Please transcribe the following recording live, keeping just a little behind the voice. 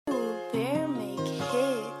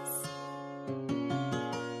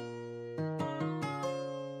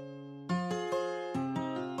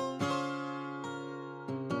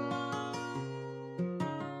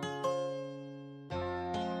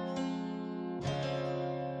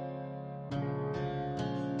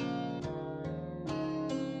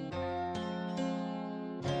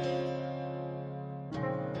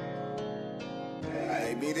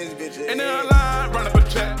beat this bitch. And then I lie, run up a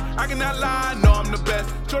check. I cannot lie, know I'm the best.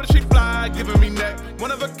 Shorty, she fly, giving me neck.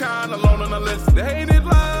 One of a kind, alone on the list. The hate is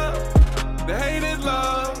love, the hate is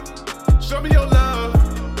love. Show me your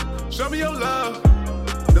love, show me your love.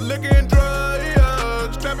 The liquor and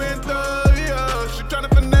drugs, trapping thugs, yeah. She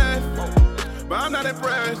tryna finesse, but I'm not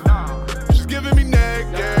impressed. She's giving me neck,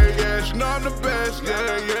 yeah, yeah. She know I'm the best,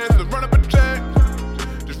 yeah, yeah. So run up a check,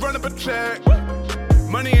 just run up a check.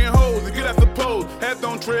 Money and hoes, if you I suppose. Head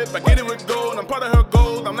don't trip, I get it with gold. I'm part of her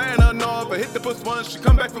goals, I'm laying her north. I hit the puss once, she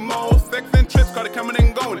come back for more. Sex and trips, caught it coming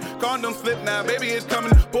and going. Condom slip now, baby is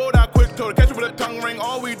coming. Pulled out quick, told her catch it with a tongue ring.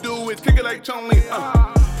 All we do is kick it like Chun-Li.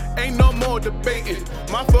 Ain't no more debating.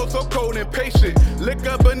 My folks so cold and patient. Lick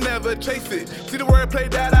up but never chase it. See the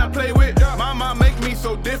wordplay that I play with? My mom make me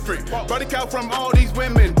so different. Body count from all these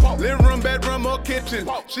women. Living room, bedroom, or kitchen.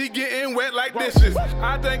 She getting wet like dishes.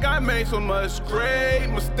 I think I made so much great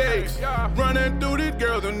mistakes. Running through these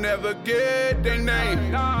girls who never get their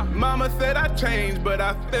name. Mama said I changed, but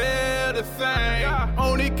I feel the same.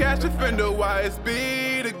 Only cash offender, why it's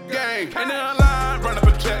be the game. And then I lie, run up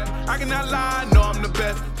a check. I cannot lie, know I'm the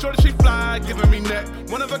best. Shorty, she fly, giving me neck.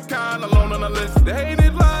 One of a kind, alone on the list. The hate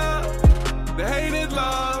is love, the hate is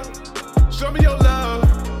love. Show me your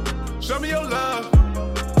love, show me your love.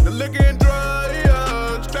 The liquor and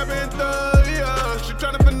drugs, trapping thugs, yeah. She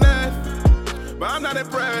tryna finesse, but I'm not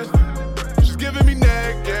impressed. She's giving me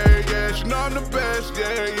neck, yeah, yeah. She know I'm the best,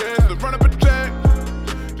 yeah, yeah. So run up a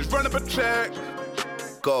check, just run up a check.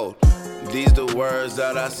 Goat. These the words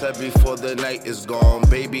that I said before the night is gone.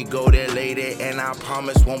 Baby, go there later, and I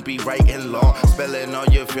promise won't be right and long. Spelling all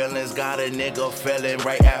your feelings, got a nigga feeling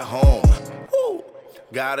right at home. Woo.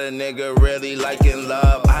 Got a nigga really liking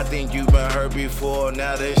love. I think you been hurt before,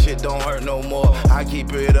 now this shit don't hurt no more. I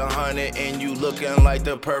keep it 100 and you looking like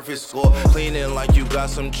the perfect score. Cleaning like you got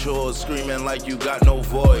some chores, screaming like you got no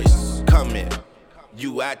voice. Come in.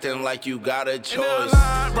 You acting like you got a choice. And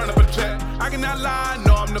I lie, run up a check. I cannot lie,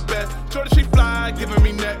 know I'm the best. Shorty, she fly, giving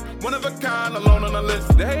me neck. One of a kind, alone on the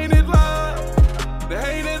list. The hate is love, the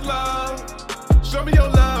hate is love. Show me your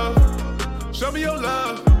love, show me your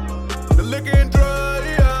love. The liquor and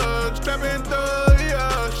drugs, trapping thugs,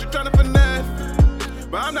 yeah. She tryna finesse,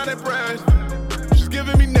 but I'm not impressed. She's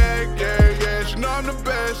giving me neck, yeah, yeah. She know I'm the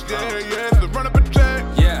best, yeah, yeah. So run up a check,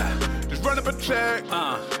 yeah. Just run up a check.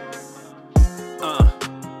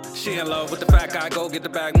 She in love with the fact I go get the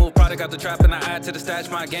bag, move product out the trap and I add to the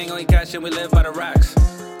stash. My gang only cash and we live by the racks.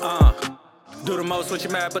 Do the most when she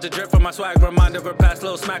mad, but the drip from my swag remind of her past.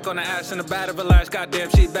 Little smack on the ass and the bat of her lash.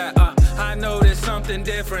 Goddamn, she bad. I know there's something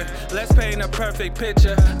different. Let's paint a perfect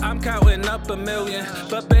picture. I'm counting up $1 million,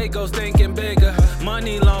 but Bago's thinking bigger.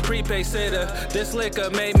 Money long, prepaid sitter. This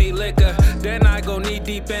liquor made me liquor. Then I go knee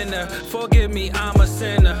deep in her. Forgive me, I'm a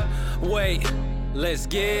sinner. Wait, let's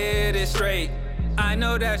get it straight. I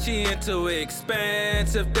know that she into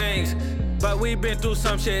expensive things, but we been through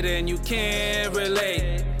some shit and you can't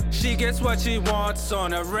relate. She gets what she wants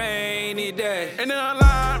on a rainy day. And then I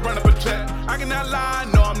lie, run up a check. I cannot lie,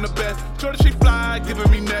 know I'm the best. Shorty, she fly,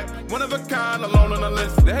 giving me neck. One of a kind, alone on the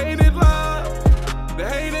list. The hate is love, the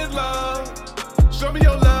hate is love. Show me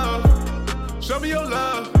your love, show me your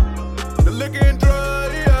love. The liquor and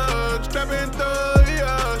drugs, trapping thugs,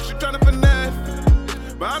 yeah. She tryna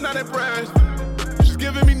finesse, but I'm not impressed. She's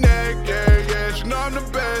giving me neck, yeah, yeah. She know I'm the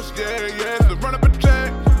best, yeah, yeah. So run up a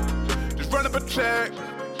check, just run up a check.